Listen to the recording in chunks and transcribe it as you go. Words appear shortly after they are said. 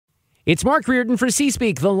It's Mark Reardon for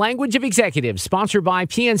C-Speak, the language of executives, sponsored by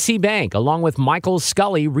PNC Bank, along with Michael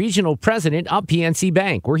Scully, regional president of PNC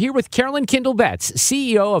Bank. We're here with Carolyn Betz,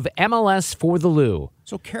 CEO of MLS for the Lou.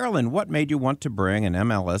 So, Carolyn, what made you want to bring an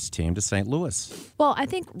MLS team to St. Louis? Well, I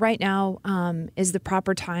think right now is the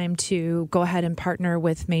proper time to go ahead and partner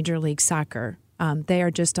with Major League Soccer. They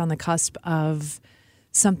are just on the cusp of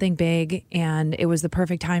something big, and it was the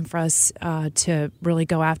perfect time for us to really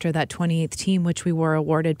go after that 28th team, which we were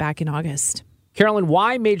awarded back in August. Carolyn,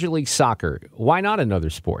 why Major League Soccer? Why not another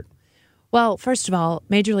sport? Well, first of all,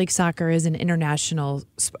 Major League Soccer is an international,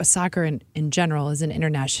 soccer in general is an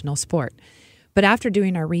international sport. But after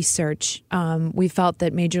doing our research, we felt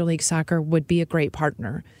that Major League Soccer would be a great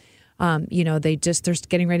partner. They're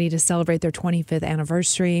getting ready to celebrate their 25th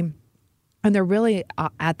anniversary, and they're really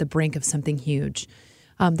at the brink of something huge.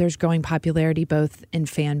 There's growing popularity both in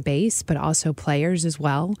fan base, but also players as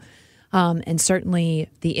well. And certainly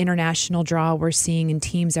the international draw we're seeing in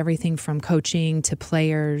teams, everything from coaching to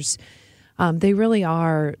players, they really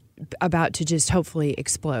are about to just hopefully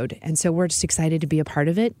explode. And so we're just excited to be a part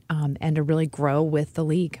of it and to really grow with the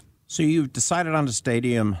league. So you've decided on a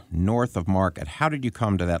stadium north of Market. How did you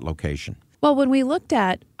come to that location? Well, when we looked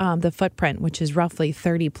at the footprint, which is roughly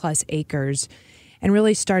 30 plus acres, and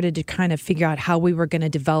really started to kind of figure out how we were going to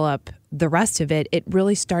develop the rest of it, it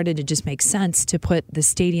really started to just make sense to put the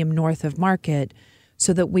stadium north of Market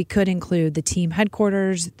so that we could include the team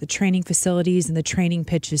headquarters, the training facilities, and the training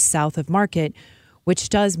pitches south of Market, which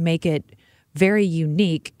does make it very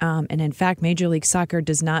unique. And in fact, Major League Soccer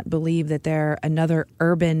does not believe that another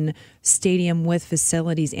urban stadium with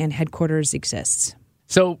facilities and headquarters exists.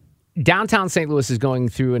 So downtown St. Louis is going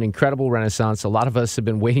through an incredible renaissance. A lot of us have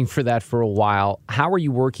been waiting for that for a while. How are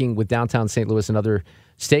you working with downtown St. Louis and other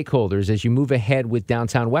stakeholders as you move ahead with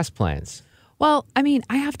downtown West plans? Well, I mean,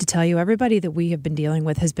 I have to tell you, everybody that we have been dealing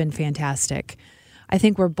with has been fantastic. I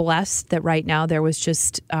think we're blessed that right now there was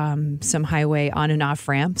just some highway on and off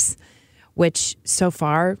ramps, which so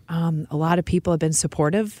far a lot of people have been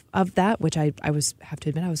supportive of that, which I have to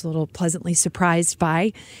admit I was a little pleasantly surprised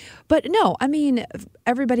by. But no, I mean,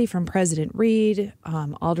 everybody from President Reed,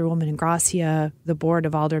 Alderwoman Ingracia, the Board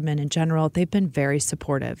of Aldermen in general, they've been very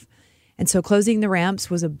supportive. And so closing the ramps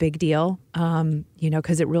was a big deal,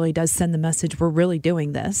 because it really does send the message we're really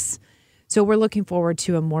doing this. So we're looking forward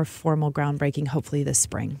to a more formal groundbreaking, hopefully this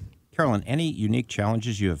spring. Carolyn, any unique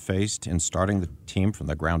challenges you have faced in starting the team from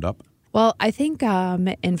the ground up? Well, I think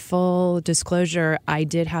in full disclosure, I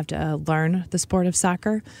did have to learn the sport of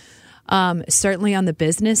soccer. Certainly on the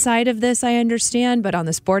business side of this, I understand, but on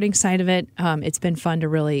the sporting side of it, it's been fun to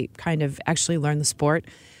really kind of actually learn the sport.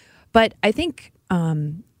 But I think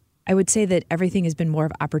I would say that everything has been more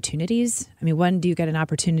of opportunities. I mean, when do you get an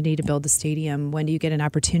opportunity to build a stadium? When do you get an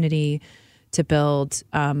opportunity to build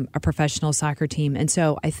a professional soccer team? And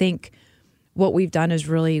so I think what we've done is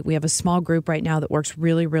we have a small group right now that works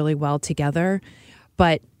really, really well together.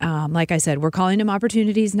 But like I said, we're calling them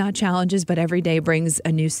opportunities, not challenges, but every day brings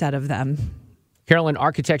a new set of them. Carolyn,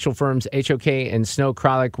 architectural firms HOK and Snow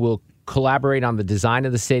Kralik will collaborate on the design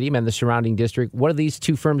of the stadium and the surrounding district. What do these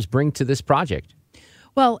two firms bring to this project?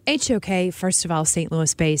 Well, HOK, first of all, St.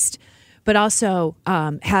 Louis-based, but also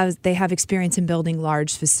they have experience in building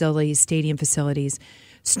large facilities, stadium facilities.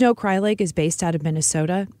 Snow Kralik is based out of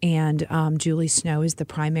Minnesota, and Julie Snow is the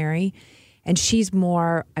primary. And she's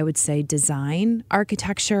more, I would say, design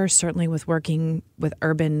architecture, certainly with working with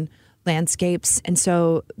urban landscapes. And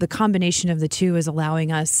so the combination of the two is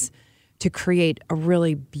allowing us to create a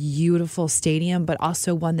really beautiful stadium, but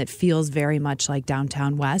also one that feels very much like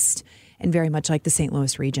downtown West and very much like the St.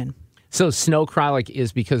 Louis region. So Snow Kralik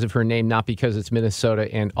is because of her name, not because it's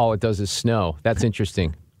Minnesota and all it does is snow. That's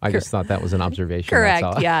interesting. I just thought that was an observation.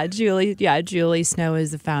 Correct. Yeah, Julie Snow is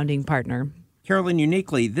the founding partner. Carolyn,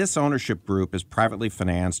 uniquely, this ownership group is privately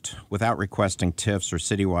financed without requesting TIFs or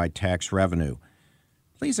citywide tax revenue.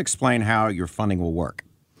 Please explain how your funding will work.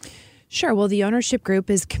 Sure. Well, the ownership group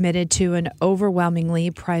is committed to an overwhelmingly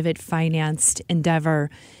private financed endeavor.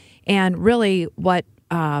 And really what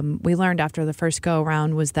we learned after the first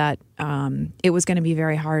go-around was that it was going to be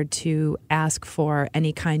very hard to ask for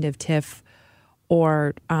any kind of TIF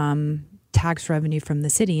or tax revenue from the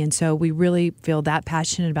city. And so we really feel that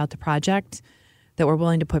passionate about the project that we're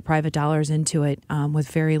willing to put private dollars into it with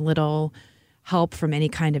very little help from any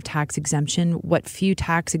kind of tax exemption. What few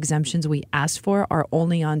tax exemptions we ask for are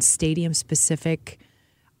only on stadium-specific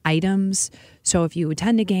items. So if you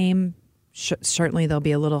attend a game, certainly there'll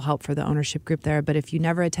be a little help for the ownership group there. But if you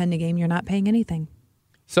never attend a game, you're not paying anything.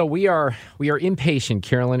 So we are impatient,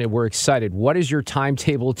 Carolyn, and we're excited. What is your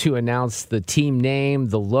timetable to announce the team name,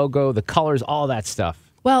 the logo, the colors, all that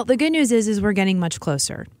stuff? Well, the good news is we're getting much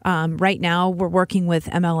closer. Right now, we're working with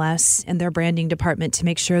MLS and their branding department to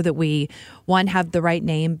make sure that we, one, have the right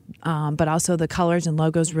name, but also the colors and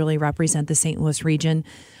logos really represent the St. Louis region.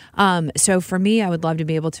 So for me, I would love to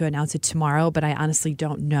be able to announce it tomorrow, but I honestly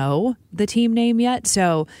don't know the team name yet.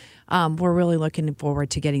 So we're really looking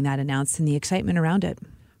forward to getting that announced and the excitement around it.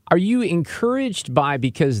 Are you encouraged by,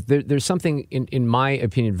 because there's something, in my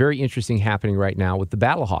opinion, very interesting happening right now with the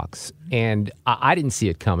Battlehawks, and I didn't see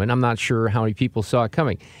it coming. I'm not sure how many people saw it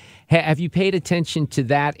coming. Have you paid attention to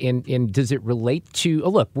that, and does it relate to,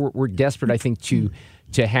 look, we're desperate, I think, to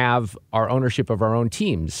have our ownership of our own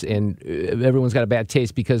teams, and everyone's got a bad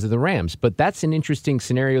taste because of the Rams, but that's an interesting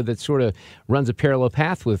scenario that sort of runs a parallel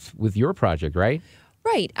path with your project, right?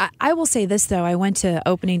 Right. I will say this, though. I went to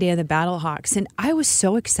opening day of the Battlehawks, and I was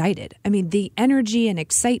so excited. I mean, the energy and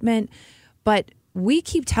excitement, but we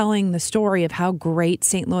keep telling the story of how great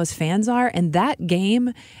St. Louis fans are, and that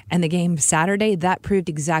game and the game Saturday, that proved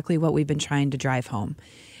exactly what we've been trying to drive home.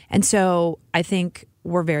 And so I think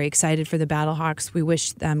we're very excited for the Battlehawks. We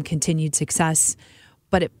wish them continued success,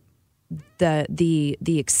 but the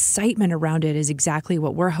excitement around it is exactly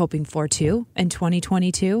what we're hoping for, too, in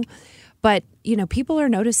 2022. But, you know, people are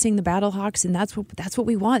noticing the Battlehawks, and that's what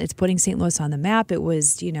we want. It's putting St. Louis on the map. It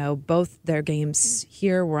was, you know, both their games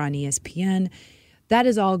here were on ESPN. That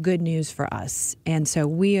is all good news for us. And so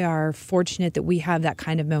we are fortunate that we have that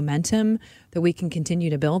kind of momentum that we can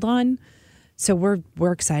continue to build on. So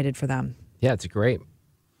we're excited for them. Yeah, it's great.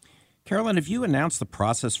 Carolyn, have you announced the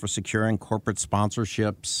process for securing corporate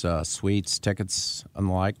sponsorships, suites, tickets, and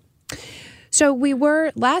the like? So we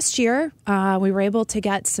were, last year, we were able to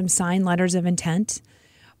get some signed letters of intent,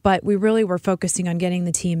 but we really were focusing on getting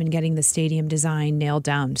the team and getting the stadium design nailed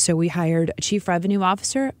down. So we hired a chief revenue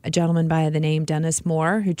officer, a gentleman by the name Dennis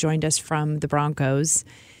Moore, who joined us from the Broncos.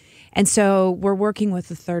 And so we're working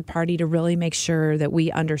with a third party to really make sure that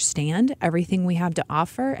we understand everything we have to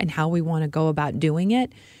offer and how we want to go about doing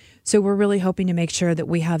it. So we're really hoping to make sure that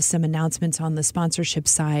we have some announcements on the sponsorship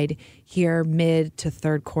side here mid to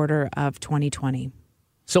third quarter of 2020.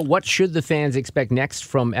 So what should the fans expect next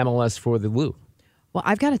from MLS for the Blue? Well,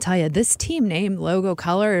 I've got to tell you, this team name, logo,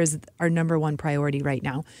 color is our number one priority right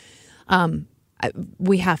now.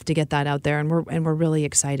 We have to get that out there, and we're really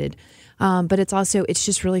excited. But it's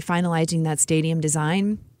just really finalizing that stadium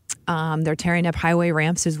design. They're tearing up highway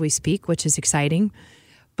ramps as we speak, which is exciting.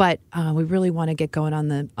 But we really want to get going on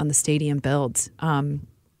the stadium builds. And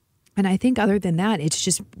I think other than that, it's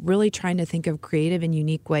just really trying to think of creative and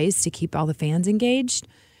unique ways to keep all the fans engaged,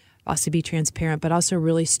 also be transparent, but also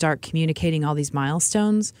really start communicating all these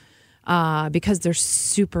milestones because they're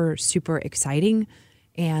super, super exciting.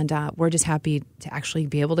 And we're just happy to actually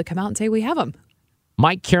be able to come out and say we have them.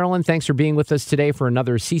 Mike, Carolyn, thanks for being with us today for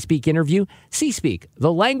another C-Speak interview. C-Speak,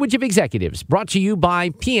 the language of executives, brought to you by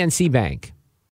PNC Bank.